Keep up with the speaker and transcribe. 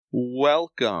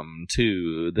Welcome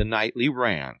to the Nightly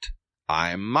Rant.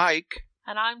 I'm Mike.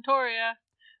 And I'm Torya.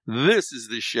 This is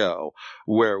the show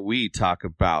where we talk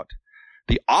about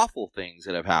the awful things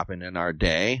that have happened in our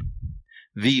day,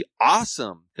 the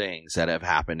awesome things that have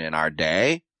happened in our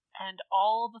day, and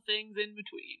all the things in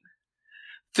between.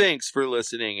 Thanks for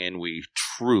listening, and we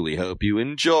truly hope you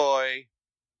enjoy.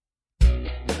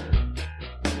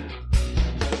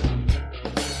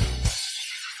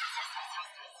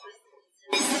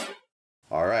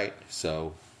 All right,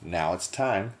 so now it's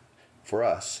time for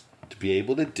us to be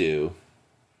able to do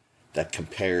that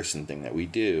comparison thing that we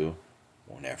do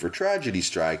whenever tragedy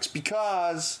strikes,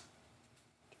 because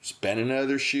there's been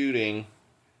another shooting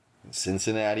in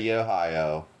Cincinnati,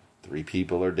 Ohio. 3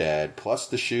 people are dead, plus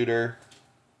the shooter.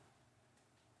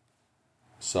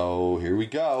 So here we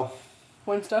go.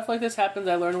 When stuff like this happens,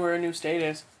 I learn where a new state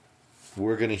is.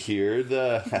 We're going to hear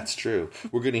that's true.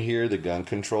 We're going to hear the gun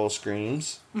control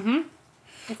screams. Mm-hmm.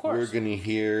 Of course. We're going to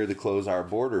hear the close our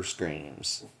border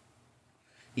screams.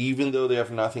 Even though they have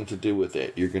nothing to do with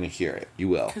it, you're going to hear it. You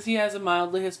will. Because he has a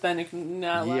mildly Hispanic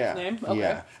last name? Okay.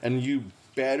 Yeah, and you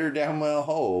better damn well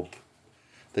hope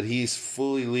that he's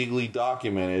fully legally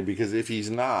documented, because if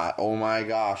he's not, oh my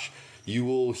gosh, you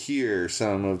will hear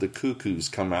some of the cuckoos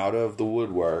come out of the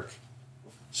woodwork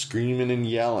screaming and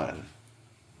yelling.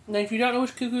 Now, if you don't know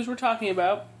which cuckoos we're talking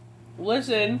about,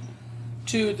 listen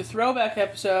to the throwback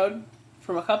episode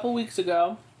from a couple weeks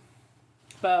ago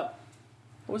about,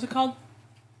 what was it called?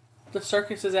 The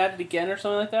circus is at it again or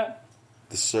something like that?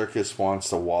 The circus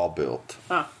wants a wall built.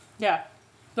 Yeah.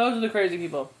 Those are the crazy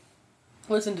people.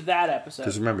 Listen to that episode.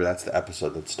 Because remember, that's the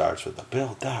episode that starts with the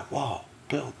build that wall,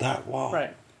 build that wall.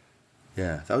 Right.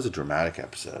 Yeah, that was a dramatic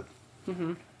episode.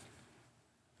 Mm-hmm.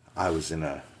 I was in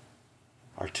a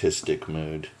artistic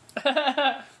mood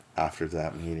after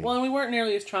that meeting. Well, and we weren't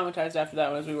nearly as traumatized after that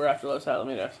one as we were after Los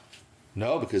Alamitos.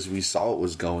 No, because we saw what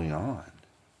was going on.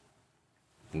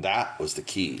 And that was the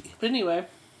key. But anyway,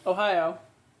 Ohio,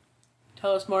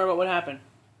 tell us more about what happened.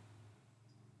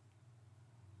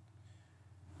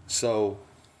 So,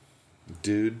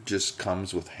 dude just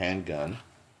comes with handgun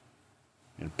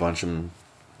and a bunch of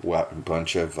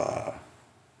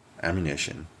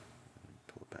ammunition.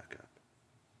 Pull it back up.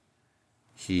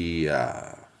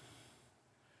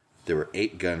 There were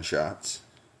 8 gunshots.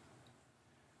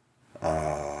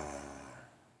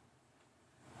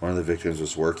 One of the victims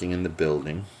was working in the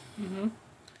building. Mm-hmm.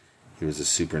 He was a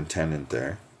superintendent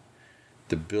there.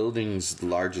 The building's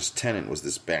largest tenant was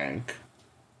this bank.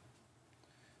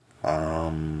 What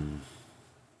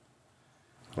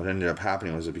ended up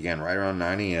happening was it began right around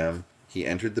 9 a.m. He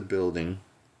entered the building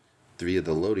via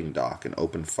the loading dock and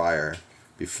opened fire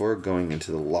before going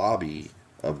into the lobby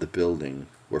of the building,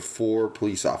 where 4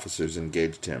 police officers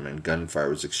engaged him and gunfire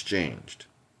was exchanged.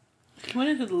 He went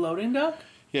into the loading dock?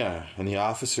 Yeah, and the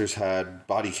officers had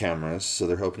body cameras, so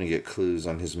they're hoping to get clues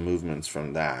on his movements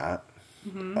from that.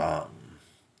 Mm-hmm.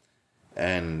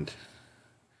 And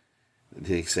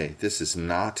they say, this is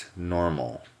not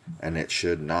normal, and it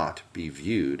should not be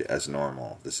viewed as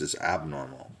normal. This is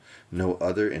abnormal. No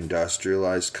other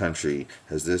industrialized country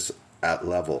has this at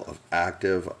level of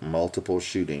active multiple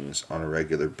shootings on a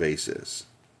regular basis.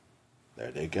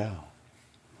 There they go.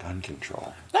 Gun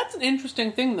control. That's an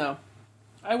interesting thing, though.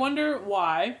 I wonder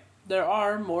why there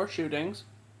are more shootings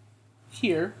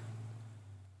here.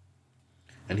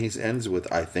 And he ends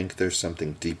with, I think there's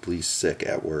something deeply sick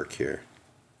at work here.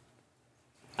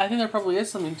 I think there probably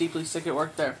is something deeply sick at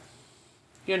work there.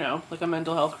 You know, like a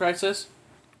mental health crisis.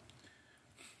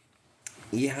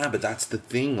 Yeah, but that's the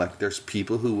thing. Like, there's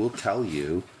people who will tell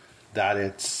you that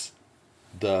it's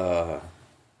the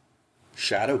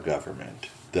shadow government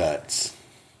that's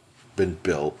been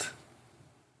built.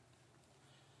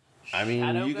 I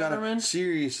mean, you gotta,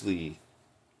 seriously,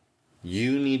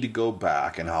 you need to go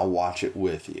back, and I'll watch it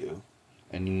with you,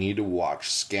 and you need to watch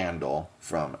Scandal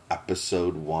from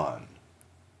episode 1,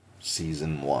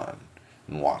 season 1,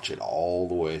 and watch it all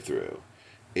the way through.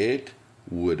 It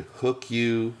would hook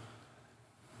you,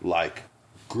 like,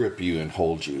 grip you and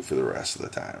hold you for the rest of the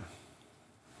time.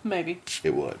 Maybe.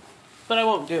 It would. But I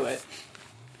won't do it.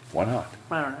 Why not?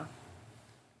 I don't know.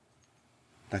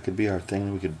 That could be our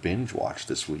thing we could binge watch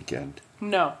this weekend.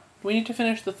 No. We need to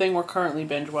finish the thing we're currently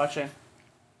binge watching.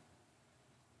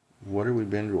 What are we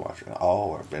binge watching?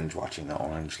 Oh, we're binge watching The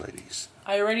Orange Ladies.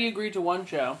 I already agreed to one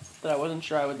show that I wasn't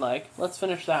sure I would like. Let's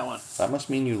finish that one. That must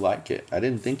mean you like it. I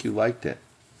didn't think you liked it.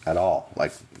 At all.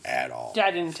 Like, at all.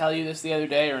 I didn't tell you this the other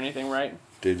day or anything, right?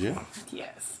 Did you?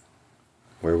 Yes.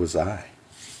 Where was I?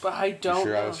 But I don't You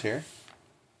sure know. I was here?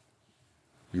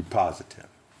 You're positive.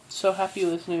 So happy you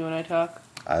listen to me when I talk.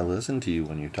 I listen to you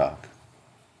when you talk.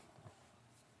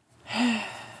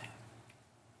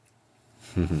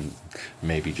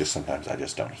 Maybe just sometimes I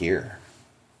just don't hear.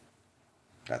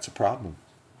 That's a problem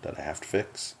that I have to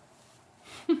fix.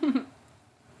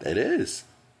 It is.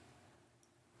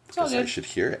 Because I should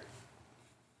hear it.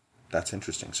 That's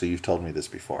interesting. So you've told me this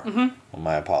before. Mm-hmm. Well,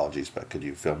 my apologies, but could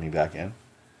you fill me back in?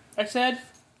 I said,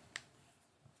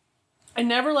 I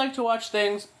never like to watch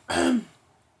things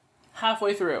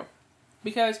halfway through.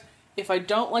 Because if I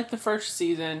don't like the first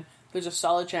season, there's a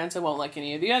solid chance I won't like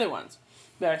any of the other ones.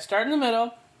 But I start in the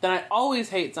middle, then I always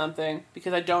hate something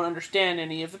because I don't understand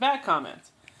any of the back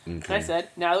comments. Okay. And I said,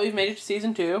 now that we've made it to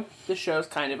season 2, the show's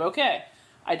kind of okay.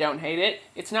 I don't hate it.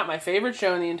 It's not my favorite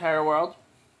show in the entire world,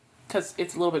 because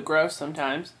it's a little bit gross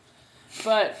sometimes.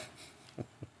 But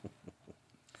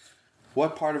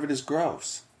what part of it is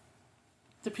gross?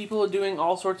 The people are doing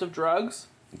all sorts of drugs.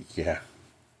 Yeah.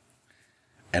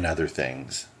 And other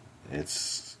things.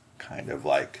 It's kind of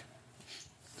like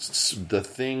the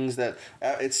things that...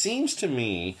 it seems to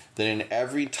me that in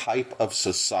every type of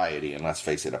society, and let's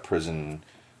face it, a prison...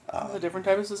 it's a different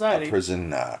type of society. A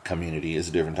prison community is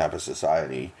a different type of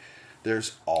society.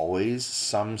 There's always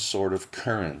some sort of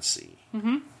currency.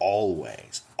 Mm-hmm.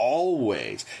 Always.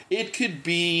 Always. It could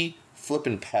be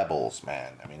flipping pebbles,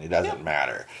 man. I mean, it doesn't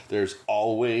matter. There's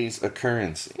always a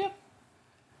currency. Yep.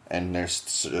 And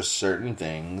there's just certain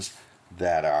things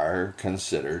that are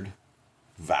considered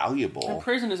valuable. And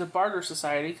prison is a barter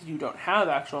society because you don't have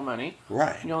actual money.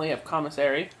 Right. You only have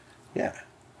commissary. Yeah.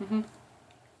 Mm-hmm.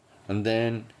 And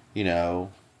then, you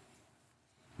know,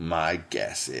 my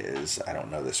guess is, I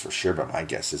don't know this for sure, but my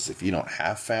guess is if you don't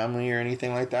have family or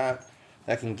anything like that,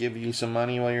 that can give you some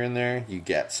money while you're in there, you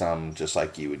get some just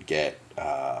like you would get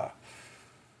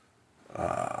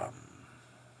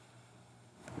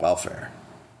welfare.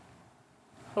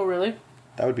 Oh, really?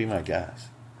 That would be my guess.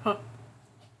 Huh.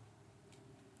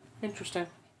 Interesting.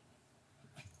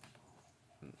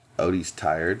 Odie's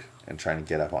tired and trying to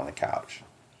get up on the couch.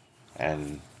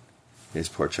 And his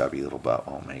poor chubby little butt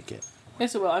won't make it.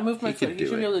 Yes, it will. I moved my foot. He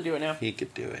should be able to do it now. He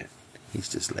could do it. He's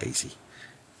just lazy.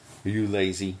 Are you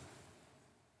lazy?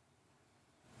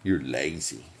 You're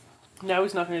lazy. No,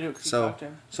 he's not going to do it because you talked to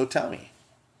him. So tell me,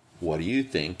 what do you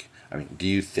think? I mean, do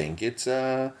you think it's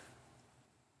that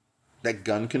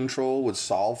gun control would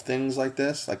solve things like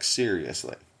this? Like,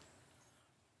 seriously?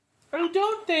 I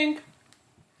don't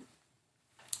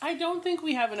think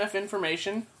we have enough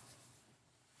information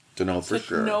to know for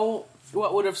sure. To know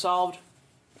what would have solved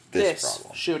this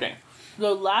problem. Shooting.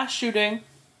 The last shooting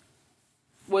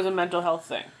was a mental health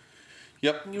thing.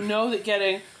 Yep. You know that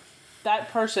getting that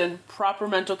person proper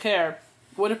mental care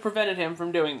would have prevented him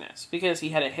from doing this because he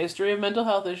had a history of mental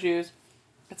health issues,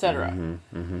 etc.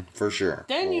 Mm-hmm, mm-hmm. For sure.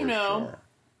 Then you know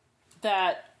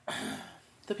that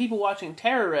the people watching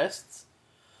terrorists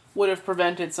would have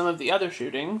prevented some of the other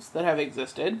shootings that have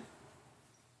existed,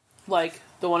 like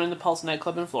the one in the Pulse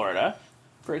nightclub in Florida,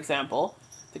 for example.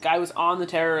 The guy was on the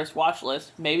terrorist watch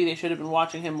list. Maybe they should have been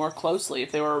watching him more closely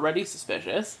if they were already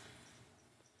suspicious.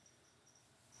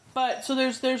 But, so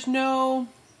there's no,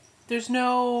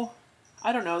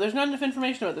 I don't know, there's not enough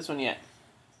information about this one yet.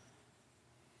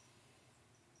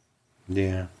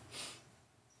 Yeah.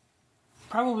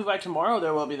 Probably by tomorrow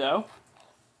there will be, though.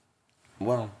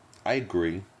 Well, I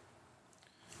agree.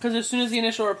 Because as soon as the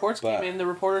initial reports came in, the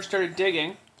reporters started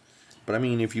digging. But I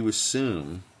mean, if you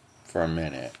assume for a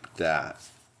minute that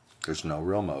there's no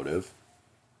real motive,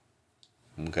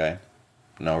 okay?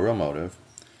 No real motive.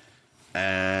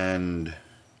 And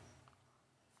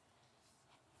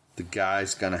the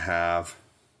guy's gonna have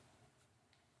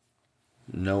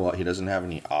he doesn't have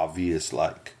any obvious,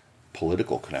 like,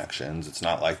 political connections. It's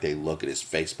not like they look at his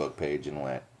Facebook page and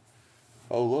went,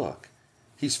 oh, look,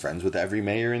 he's friends with every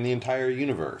mayor in the entire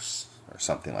universe, or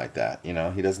something like that. You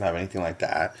know, he doesn't have anything like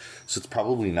that. So it's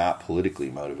probably not politically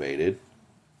motivated.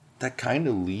 That kind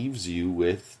of leaves you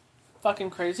with... fucking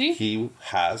crazy. He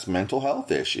has mental health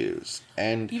issues.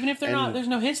 And even if they're not, there's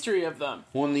no history of them.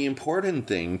 Well, and the important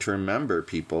thing to remember,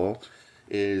 people,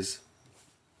 is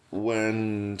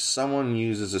when someone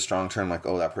uses a strong term like,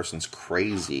 oh, that person's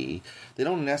crazy, they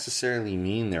don't necessarily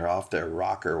mean they're off their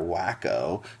rocker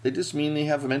wacko. They just mean they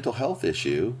have a mental health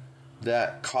issue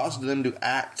that caused them to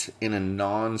act in a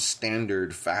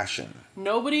non-standard fashion.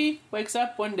 Nobody wakes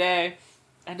up one day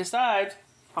and decides,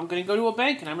 I'm going to go to a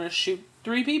bank and I'm going to shoot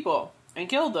 3 people and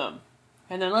kill them.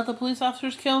 And then let the police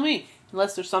officers kill me,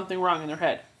 unless there's something wrong in their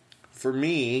head. For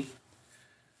me,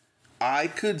 I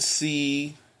could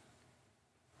see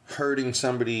hurting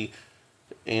somebody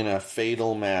in a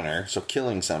fatal manner, so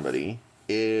killing somebody,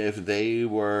 if they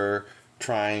were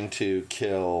trying to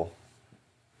kill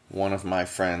one of my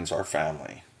friends or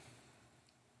family.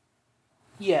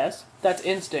 Yes, that's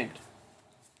instinct.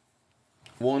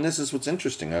 Well, and this is what's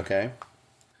interesting, okay?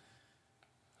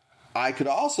 I could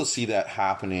also see that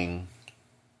happening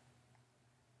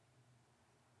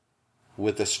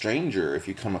with a stranger. If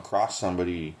you come across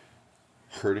somebody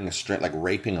hurting a stranger, like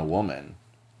raping a woman,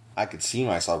 I could see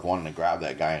myself wanting to grab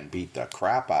that guy and beat the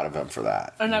crap out of him for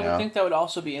that. And I would think that would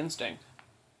also be instinct.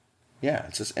 Yeah,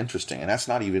 it's just interesting. And that's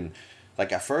not even...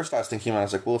 Like, at first I was thinking, I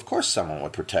was like, well, of course someone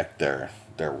would protect their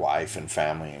wife and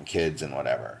family and kids and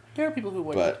whatever. There are people who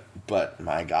wouldn't. But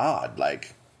my God,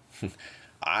 like...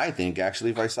 I think,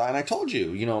 actually, if I saw... And I told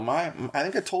you, I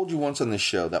think I told you once on this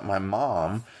show that my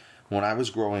mom, when I was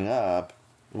growing up,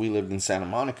 we lived in Santa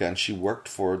Monica, and she worked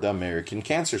for the American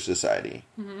Cancer Society.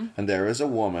 Mm-hmm. And there is a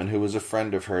woman who was a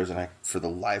friend of hers, and I, for the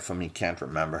life of me, can't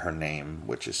remember her name,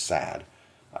 which is sad.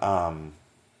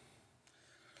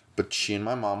 But she and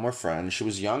my mom were friends. She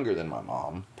was younger than my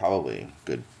mom, probably a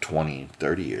good 20,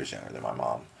 30 years younger than my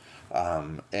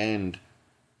mom. And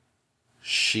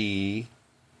she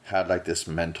had like this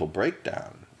mental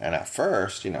breakdown. And at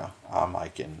first, I'm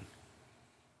like in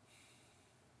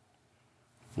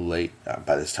late,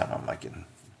 by this time I'm like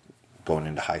going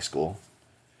into high school.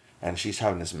 And she's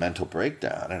having this mental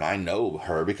breakdown. And I know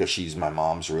her because she's my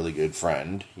mom's really good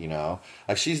friend,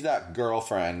 Like, she's that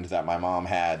girlfriend that my mom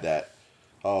had that,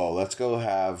 oh, let's go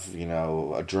have,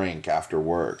 a drink after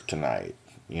work tonight.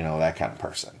 That kind of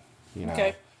person,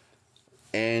 Okay.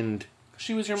 And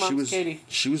she was your mom's Katie.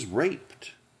 She was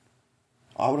raped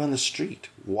out on the street,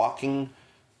 walking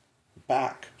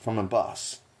back from a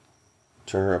bus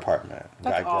to her apartment.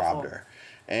 That's Guy awful. grabbed her.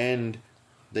 And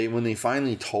when they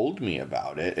finally told me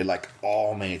about it, it like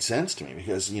all made sense to me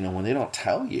because, when they don't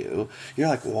tell you, you're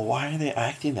like, well, why are they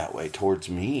acting that way towards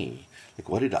me? Like,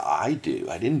 what did I do?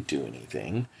 I didn't do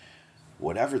anything.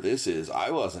 Whatever this is, I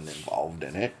wasn't involved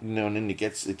in it. And then it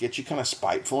gets you kind of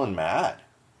spiteful and mad.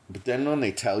 But then when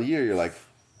they tell you, you're like,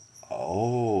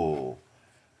 oh,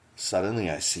 suddenly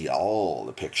I see all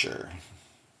the picture.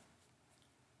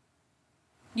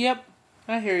 Yep,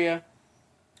 I hear you.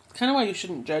 It's kind of why you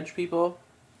shouldn't judge people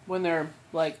when they're,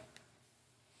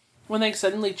 when they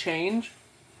suddenly change.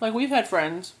 Like, we've had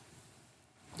friends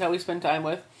that we spend time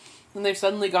with, and they've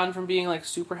suddenly gone from being,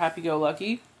 super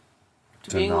happy-go-lucky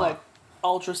to being,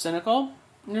 ultra-cynical.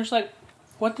 And you're just like,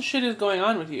 what the shit is going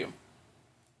on with you?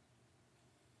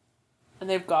 And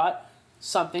they've got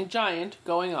something giant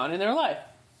going on in their life.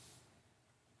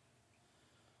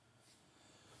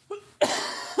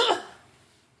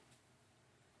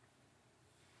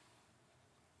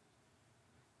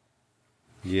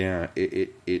 Yeah,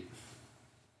 it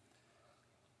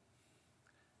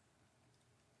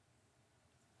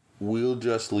we'll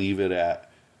just leave it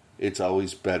at it's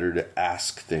always better to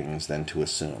ask things than to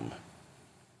assume.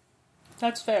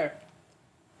 That's fair.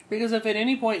 Because if at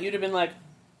any point you'd have been like,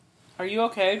 are you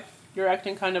okay? You're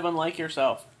acting kind of unlike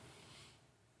yourself.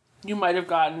 You might have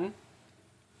gotten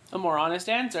a more honest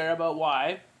answer about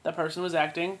why the person was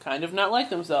acting kind of not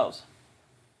like themselves.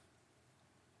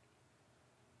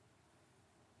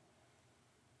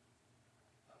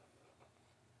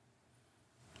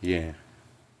 Yeah.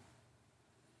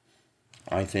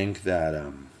 I think that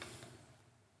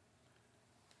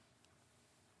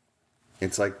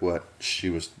it's like what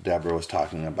Deborah was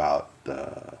talking about,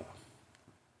 the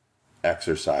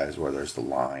exercise where there's the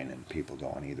line and people go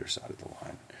on either side of the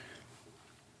line.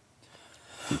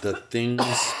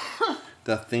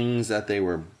 The things that they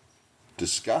were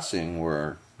discussing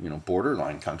were,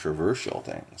 borderline controversial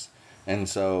things. And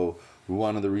so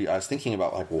one of the I was thinking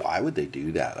about, why would they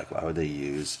do that? Why would they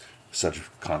use such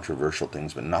controversial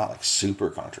things, but not super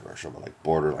controversial, but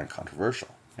borderline controversial?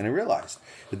 And I realized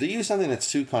if they use something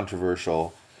that's too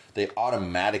controversial, they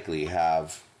automatically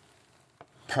have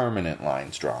permanent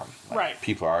lines drawn. Right.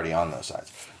 People are already on those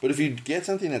sides. But if you get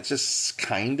something that's just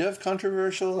kind of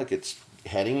controversial, it's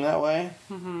heading that way,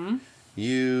 mm-hmm.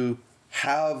 You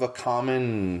have a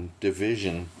common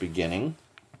division beginning,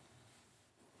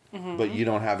 mm-hmm. But you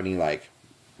don't have any,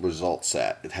 result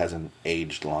set. It hasn't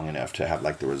aged long enough to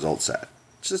have, the result set.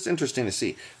 It's just interesting to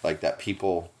see, that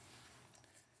people,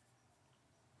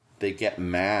 they get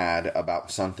mad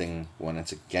about something when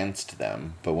it's against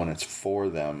them, but when it's for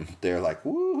them, they're like,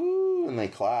 woohoo, and they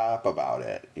clap about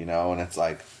it, and it's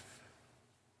like,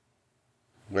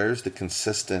 where's the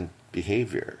consistent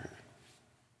behavior?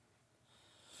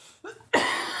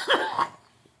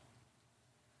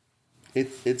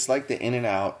 It's like the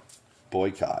In-N-Out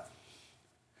boycott.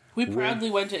 We proudly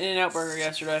went to In-N-Out Burger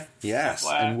yesterday. Yes,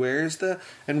 and where's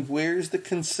the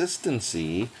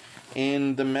consistency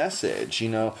in the message?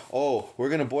 Oh, we're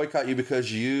going to boycott you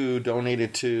because you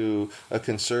donated to a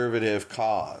conservative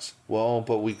cause. Well,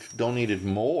 but we donated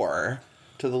more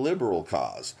to the liberal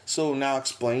cause. So now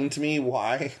explain to me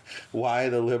why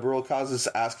the liberal cause is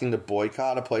asking to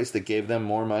boycott a place that gave them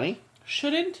more money?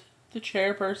 Shouldn't the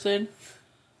chairperson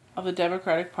of the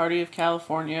Democratic Party of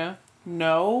California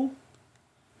know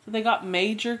that they got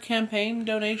major campaign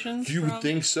donations? You would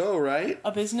think so, right?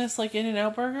 A business like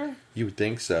In-N-Out Burger? You would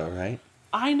think so, right?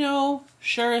 I know,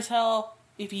 sure as hell,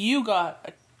 if you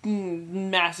got a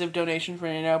massive donation for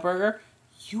In-N-Out Burger,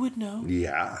 you would know.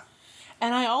 Yeah.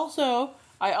 And I also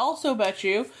bet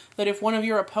you that if one of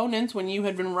your opponents, when you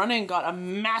had been running, got a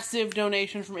massive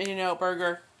donation from In-N-Out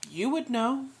Burger, you would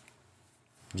know.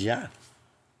 Yeah.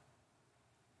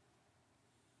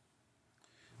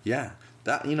 Yeah.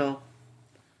 That,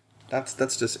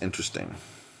 that's just interesting.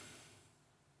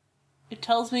 It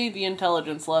tells me the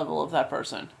intelligence level of that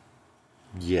person.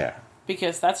 Yeah.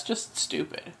 Because that's just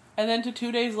stupid. And then to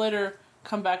 2 days later,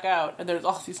 come back out, and there's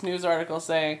all these news articles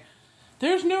saying,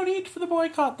 there's no need for the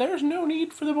boycott. There's no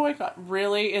need for the boycott.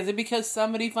 Really? Is it because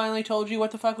somebody finally told you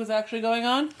what the fuck was actually going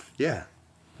on? Yeah.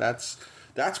 That's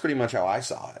pretty much how I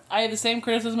saw it. I have the same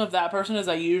criticism of that person as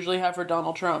I usually have for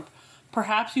Donald Trump.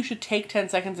 Perhaps you should take 10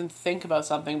 seconds and think about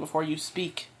something before you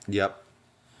speak. Yep.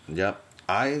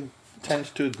 I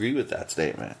tend to agree with that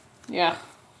statement. Yeah.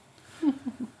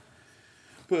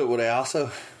 But what I also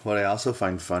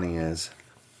find funny is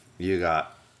you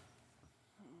got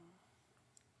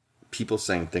people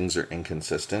saying things are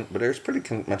inconsistent, but there's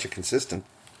pretty much a consistent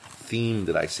theme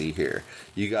that I see here.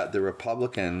 You got the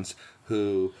Republicans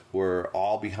who were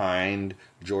all behind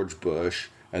George Bush,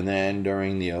 and then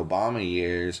during the Obama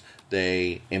years,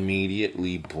 they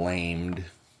immediately blamed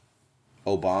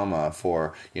Obama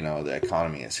for, the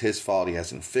economy is his fault, he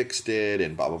hasn't fixed it,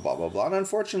 and blah, blah, blah, blah, blah. And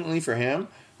unfortunately for him,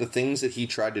 the things that he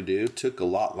tried to do took a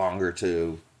lot longer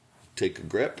to take a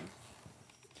grip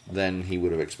than he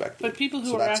would have expected. But people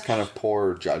who so that's kind of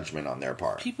poor judgment on their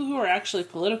part. People who are actually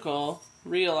political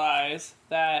realize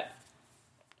that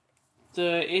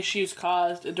the issues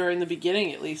caused during the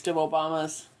beginning, at least, of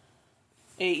Obama's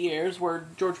 8 years were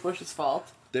George Bush's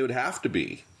fault. They would have to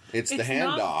be. It's the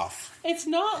handoff. It's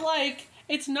not like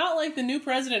the new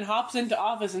president hops into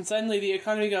office and suddenly the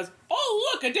economy goes,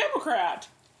 oh, look, a Democrat!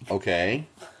 Okay.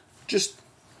 Just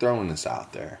throwing this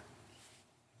out there.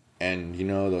 And,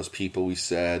 those people we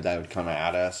said that would come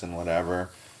at us and whatever.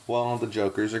 Well, the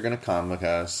jokers are going to come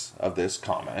because of this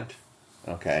comment.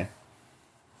 Okay.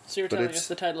 So you're telling us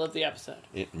the title of the episode.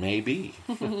 It may be.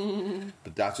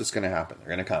 But that's what's going to happen.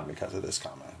 They're going to come because of this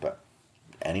comment. But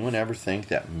anyone ever think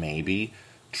that maybe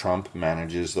Trump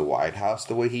manages the White House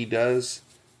the way he does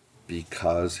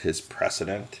because his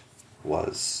precedent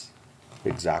was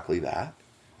exactly that?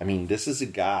 I mean, this is a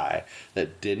guy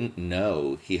that didn't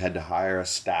know he had to hire a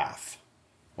staff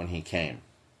when he came.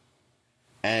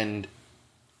 And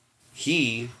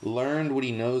he learned what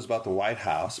he knows about the White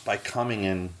House by coming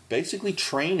and basically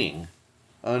training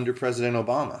under President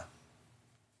Obama.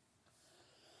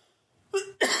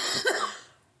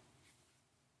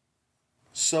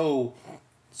 So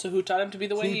who taught him to be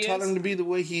the way he is? Who taught him to be the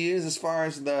way he is as far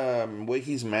as the way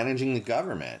he's managing the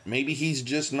government? Maybe he's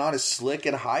just not as slick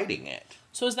at hiding it.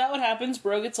 So is that what happens?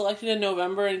 Bro gets elected in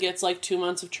November and gets 2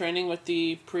 months of training with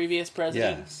the previous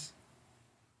president? Yes.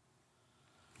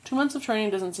 2 months of training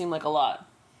doesn't seem like a lot.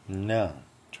 No.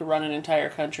 To run an entire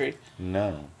country.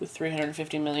 No. With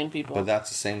 350 million people. But that's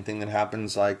the same thing that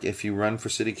happens if you run for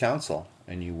city council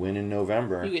and you win in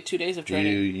November. You get 2 days of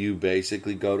training. You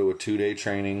basically go to a 2-day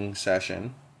training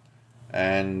session,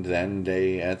 and then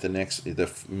the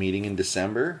meeting in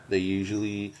December,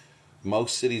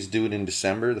 most cities do it in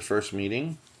December, the first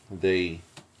meeting. They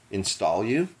install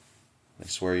you. They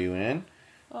swear you in.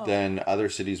 Oh. Then other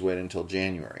cities wait until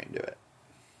January and do it.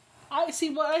 I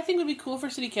see. What I think would be cool for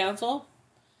city council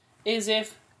is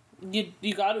if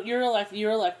you're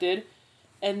elected,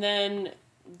 and then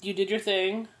you did your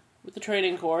thing with the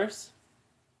training course,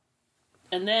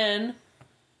 and then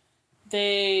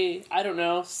they, I don't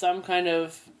know,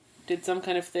 did some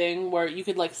kind of thing where you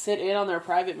could sit in on their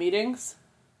private meetings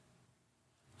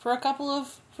for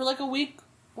a week,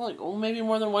 maybe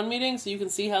more than one meeting, so you can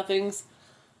see how things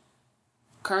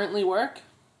currently work.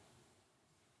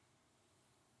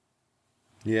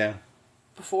 Yeah.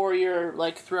 Before you're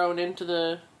thrown into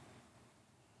the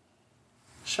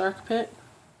shark pit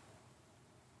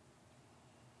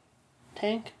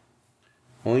tank.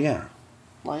 Oh yeah.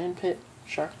 Lion pit,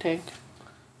 shark tank,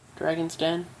 dragon's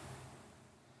den.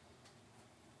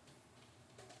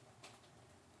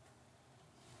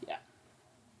 Yeah.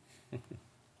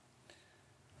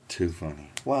 Too funny.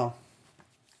 Well,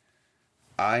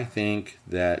 I think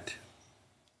that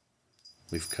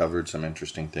we've covered some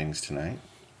interesting things tonight.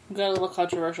 We got a little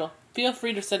controversial. Feel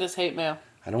free to send us hate mail.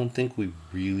 I don't think we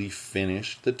really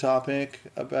finished the topic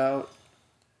about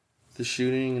the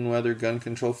shooting and whether gun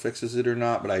control fixes it or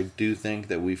not, but I do think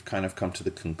that we've kind of come to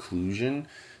the conclusion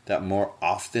that more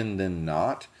often than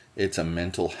not, it's a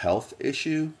mental health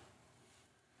issue.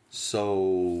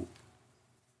 So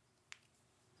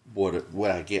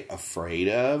what I get afraid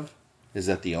of is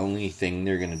that the only thing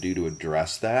they're going to do to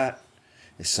address that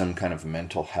is some kind of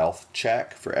mental health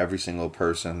check for every single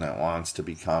person that wants to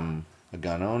become a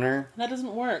gun owner. That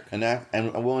doesn't work. And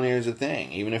here's the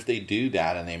thing. Even if they do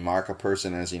that and they mark a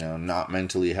person as, not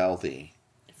mentally healthy,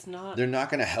 it's not. They're not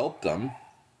going to help them.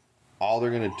 All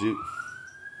they're going to do...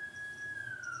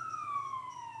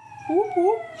 Whoop,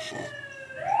 whoop.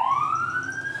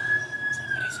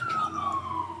 Somebody's in trouble.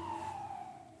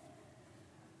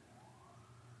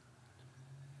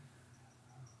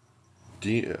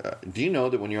 Do you know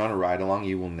that when you're on a ride-along,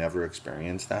 you will never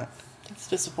experience that? That's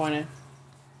disappointing.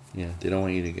 Yeah, they don't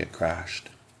want you to get crashed.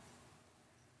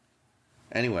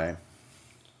 Anyway.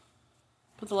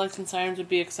 But the lights and sirens would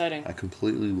be exciting. I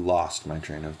completely lost my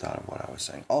train of thought of what I was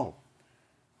saying. Oh.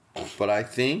 But I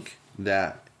think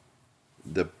that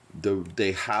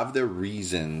they have their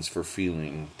reasons for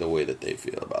feeling the way that they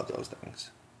feel about those things.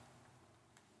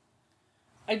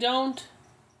 I don't...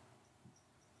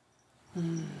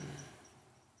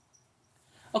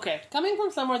 Okay, coming from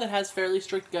somewhere that has fairly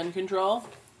strict gun control,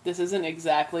 this isn't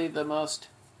exactly the most,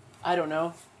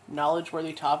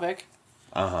 knowledge-worthy topic.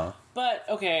 Uh-huh. But,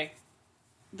 okay,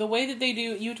 the way that they do,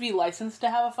 you have to be licensed to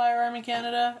have a firearm in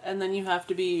Canada, and then you have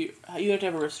to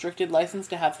have a restricted license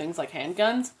to have things like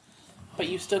handguns, but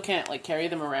you still can't, carry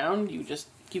them around. You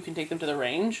can take them to the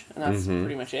range, and that's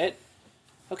pretty much it.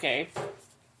 Okay.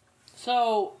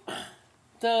 So,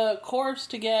 the course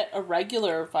to get a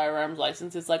regular firearms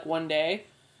license is, 1 day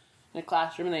in a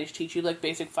classroom, and they just teach you,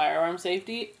 basic firearm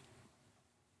safety.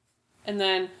 And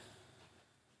then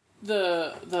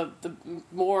the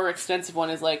more extensive one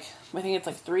is, I think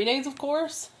it's, 3 days of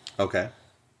course. Okay.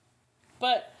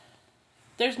 But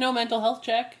there's no mental health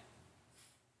check.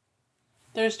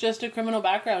 There's just a criminal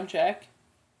background check.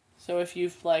 So if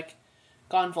you've,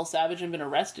 gone full savage and been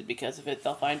arrested because of it,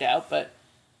 they'll find out. But,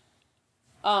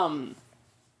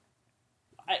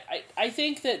 I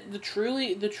think that the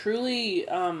truly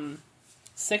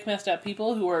sick, messed up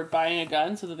people who are buying a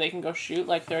gun so that they can go shoot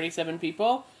 37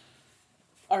 people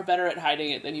are better at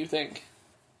hiding it than you think.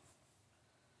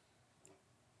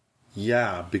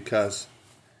 Yeah, because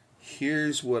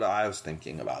here's what I was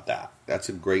thinking about that. That's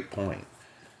a great point.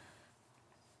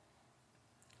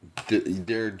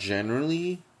 They're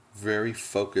generally very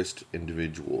focused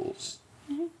individuals.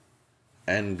 Mm-hmm.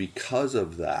 And because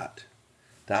of that,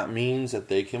 that means that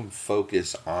they can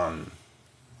focus on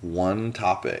one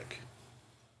topic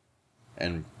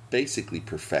and basically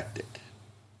perfect it.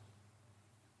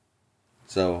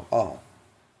 So,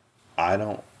 I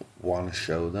don't want to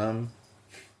show them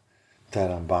that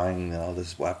I'm buying all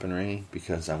this weaponry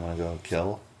because I want to go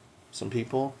kill some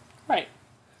people. Right.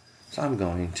 So I'm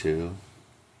going to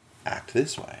act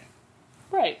this way.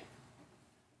 Right.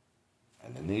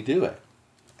 And then they do it.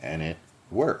 And it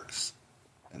works.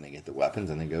 And they get the weapons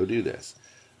and they go do this.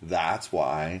 That's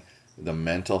why the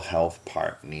mental health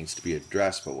part needs to be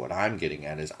addressed. But what I'm getting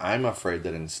at is I'm afraid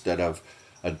that instead of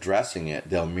addressing it,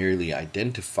 they'll merely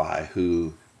identify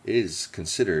who is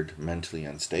considered mentally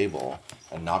unstable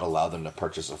and not allow them to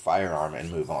purchase a firearm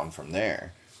and move on from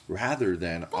there, rather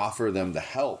than offer them the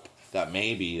help that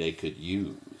maybe they could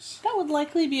use. That would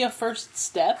likely be a first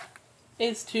step,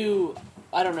 is to,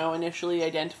 initially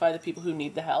identify the people who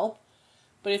need the help.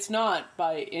 But it's not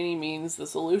by any means the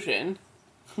solution.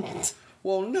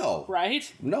 Well, no.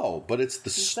 Right? No, but it's the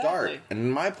start.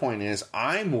 And my point is,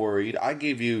 I'm worried. I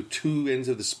gave you two ends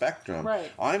of the spectrum.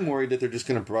 Right. I'm worried that they're just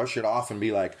going to brush it off and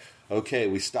be like, okay,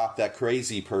 we stopped that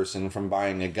crazy person from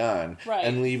buying a gun. Right.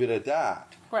 And leave it at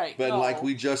that. Right. But no. like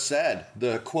we just said,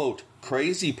 the, quote,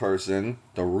 crazy person,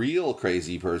 the real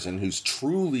crazy person who's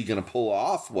truly going to pull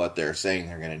off what they're saying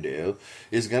they're going to do,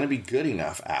 is going to be good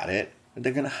enough at it, that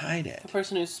they're going to hide it. The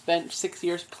person who's spent 6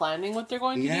 years planning what they're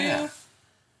going to do?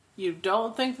 You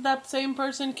don't think that same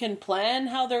person can plan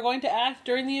how they're going to act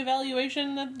during the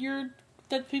evaluation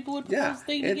that people would propose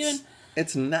they be given?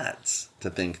 It's nuts to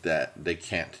think that they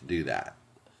can't do that.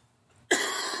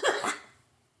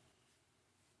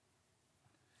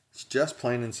 It's just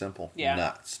plain and simple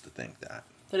nuts to think that.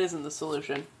 That isn't the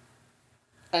solution.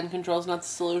 Gun control's not the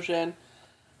solution.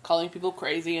 Calling people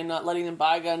crazy and not letting them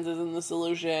buy guns isn't the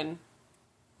solution.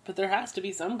 But there has to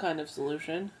be some kind of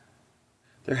solution.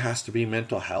 There has to be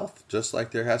mental health, just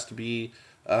like there has to be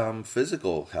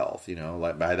physical health.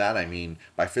 Like by that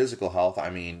by physical health, I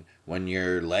mean when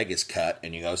your leg is cut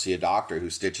and you go see a doctor who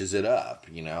stitches it up.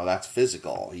 That's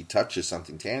physical. He touches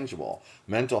something tangible.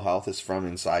 Mental health is from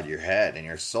inside your head and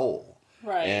your soul.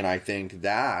 Right. And I think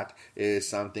that is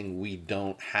something we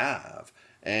don't have.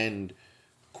 And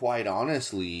quite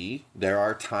honestly, there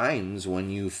are times when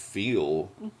you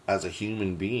feel, as a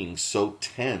human being, so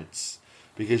tense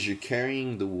because you're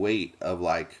carrying the weight of,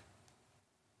 like,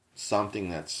 something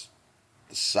that's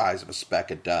the size of a speck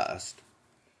of dust.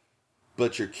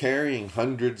 But you're carrying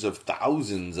hundreds of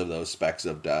thousands of those specks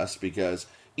of dust because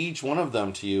each one of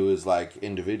them to you is like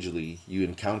individually, you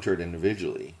encounter it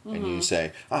individually. Mm-hmm. And you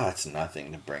say, it's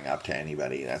nothing to bring up to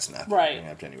anybody. That's nothing to bring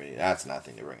up to anybody. That's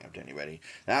nothing to bring up to anybody.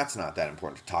 That's not that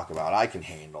important to talk about. I can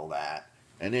handle that.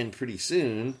 And then pretty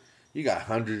soon, you got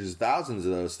hundreds of thousands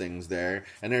of those things there.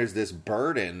 And there's this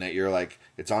burden that you're like,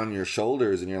 it's on your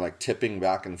shoulders and you're like tipping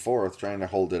back and forth trying to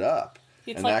hold it up.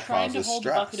 It's and like that trying to causes hold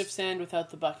stress. a bucket of sand without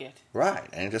the bucket. Right.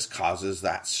 And it just causes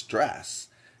that stress.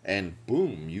 And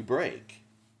boom, you break.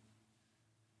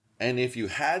 And if you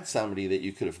had somebody that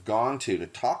you could have gone to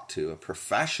talk to, a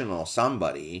professional,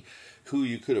 somebody who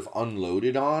you could have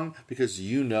unloaded on, because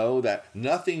you know that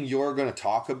nothing you're going to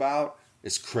talk about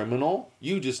is criminal.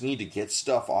 You just need to get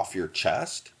stuff off your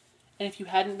chest. And if you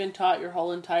hadn't been taught your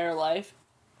whole entire life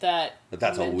that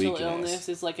that's mental illness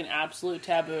is like an absolute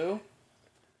taboo.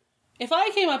 If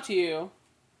I came up to you,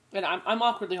 and I'm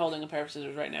awkwardly holding a pair of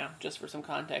scissors right now, just for some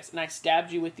context, and I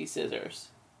stabbed you with these scissors,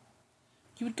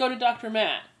 you would go to Dr.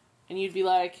 Matt. And you'd be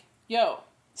like, yo,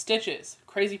 stitches.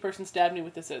 Crazy person stabbed me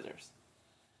with the scissors.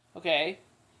 Okay?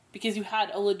 Because you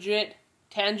had a legit,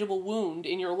 tangible wound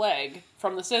in your leg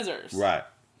from the scissors. Right.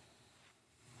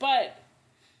 But,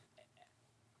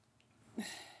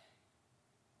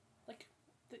 like,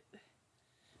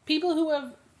 people who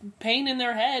have pain in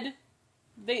their head,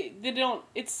 they don't,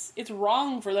 it's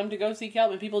wrong for them to go seek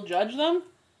help and people judge them.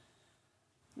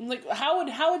 Like, how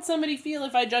would somebody feel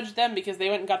if I judged them because they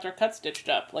went and got their cut stitched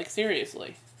up? Like,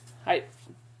 seriously.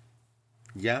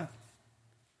 Yeah.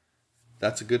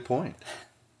 That's a good point.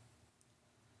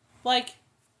 Like,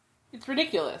 it's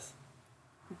ridiculous.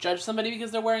 Judge somebody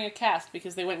because they're wearing a cast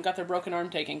because they went and got their broken arm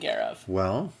taken care of.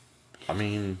 Well, I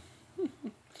mean,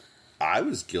 I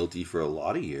was guilty for a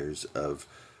lot of years of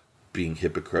being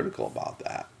hypocritical about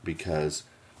that because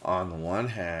on the one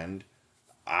hand,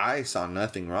 I saw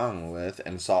nothing wrong with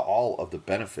and saw all of the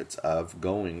benefits of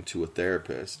going to a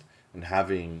therapist and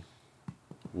having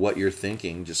what you're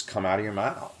thinking just come out of your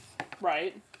mouth.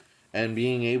 Right. And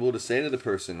being able to say to the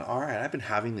person, all right, I've been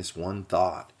having this one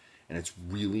thought and it's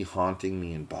really haunting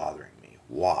me and bothering me.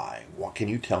 Why? Can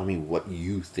you tell me what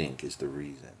you think is the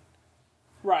reason?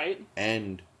 Right.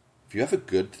 And if you have a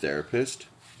good therapist,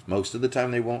 most of the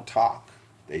time they won't talk.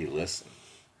 They listen.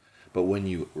 But when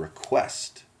you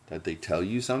request that they tell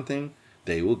you something,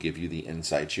 they will give you the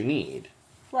insights you need.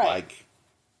 Right. Like,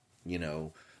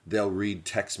 they'll read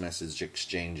text message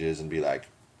exchanges and be like,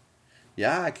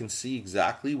 yeah, I can see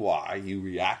exactly why you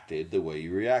reacted the way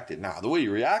you reacted. Now, the way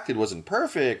you reacted wasn't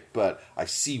perfect, but I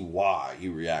see why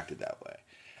you reacted that way.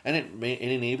 And it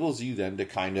enables you then to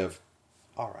kind of,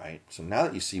 all right, so now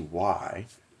that you see why,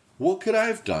 what could I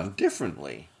have done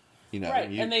differently? Right,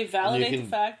 and they validate the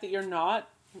fact that you're not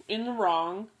in the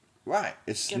wrong. Right,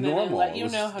 it's and normal. And then they let you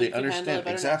know how you can handle it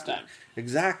better next time.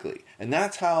 Exactly. And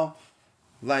that's how,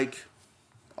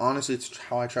 honestly, it's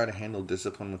how I try to handle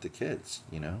discipline with the kids,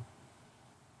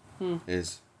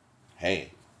 Is,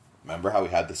 hey, remember how we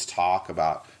had this talk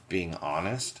about being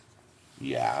honest?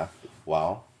 Yeah,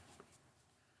 well,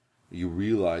 you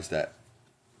realize that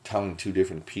telling two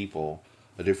different people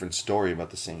a different story about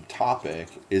the same topic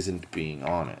isn't being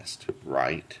honest,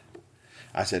 right?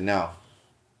 I said, now,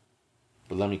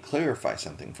 but let me clarify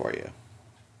something for you.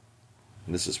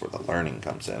 And this is where the learning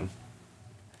comes in.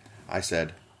 I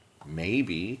said,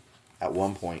 maybe at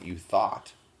one point you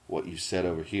thought what you said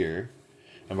over here,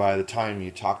 and by the time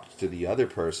you talked to the other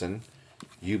person,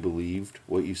 you believed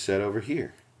what you said over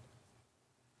here.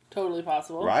 Totally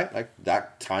possible. Right? Like,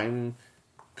 that time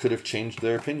could have changed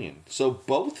their opinion. So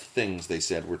both things they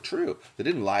said were true. They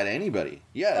didn't lie to anybody.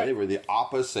 Yeah, right. They were the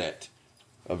opposite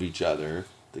of each other.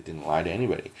 They didn't lie to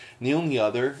anybody. And the only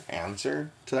other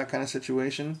answer to that kind of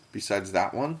situation, besides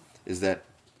that one, is that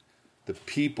the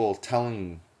people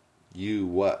telling you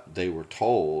what they were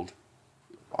told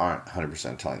aren't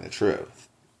 100% telling the truth.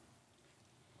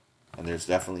 And there's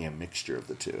definitely a mixture of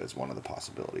the two as one of the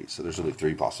possibilities. So there's really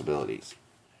three possibilities.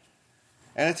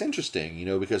 And it's interesting,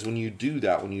 because when you do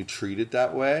that, when you treat it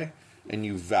that way, and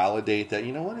you validate that,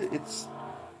 you know what,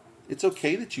 it's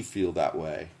okay that you feel that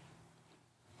way.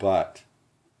 But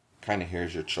kind of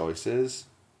here's your choices,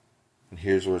 and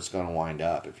here's where it's going to wind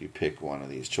up if you pick one of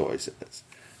these choices.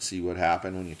 See what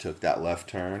happened when you took that left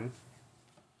turn?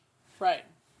 Right.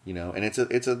 You know, and it's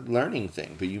a learning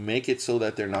thing, but you make it so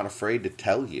that they're not afraid to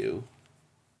tell you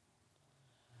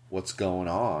what's going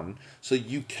on, so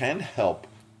you can help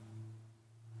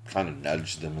kind of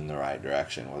nudge them in the right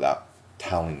direction without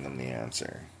telling them the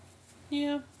answer.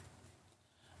 Yeah.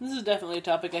 This is definitely a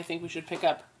topic I think we should pick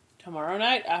up tomorrow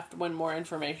night after when more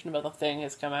information about the thing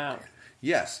has come out.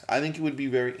 Yes, I think it would be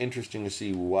very interesting to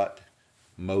see what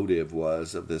motive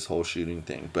was of this whole shooting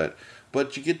thing. But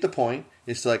you get the point.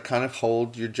 It's like kind of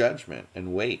hold your judgment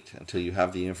and wait until you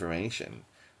have the information.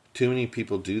 Too many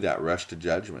people do that rush to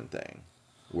judgment thing.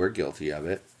 We're guilty of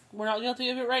it. We're not guilty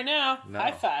of it right now. No.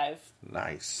 High five.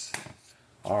 Nice.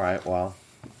 All right, well,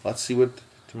 let's see what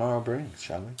tomorrow brings,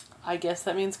 shall we? I guess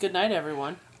that means good night,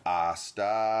 everyone.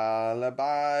 Hasta la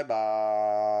bye-bye,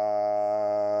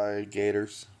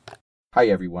 Gators. Hi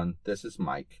everyone, this is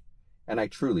Mike, and I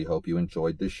truly hope you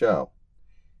enjoyed this show.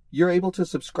 You're able to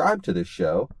subscribe to this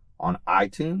show on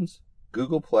iTunes,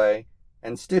 Google Play,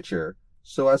 and Stitcher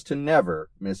so as to never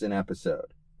miss an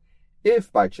episode.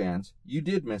 If by chance you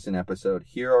did miss an episode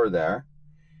here or there,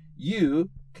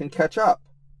 you can catch up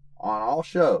on all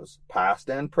shows, past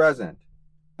and present,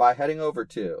 by heading over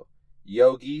to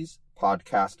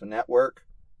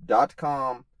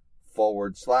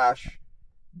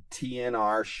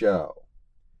yogispodcastnetwork.com/TNR show.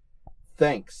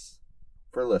 Thanks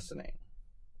for listening.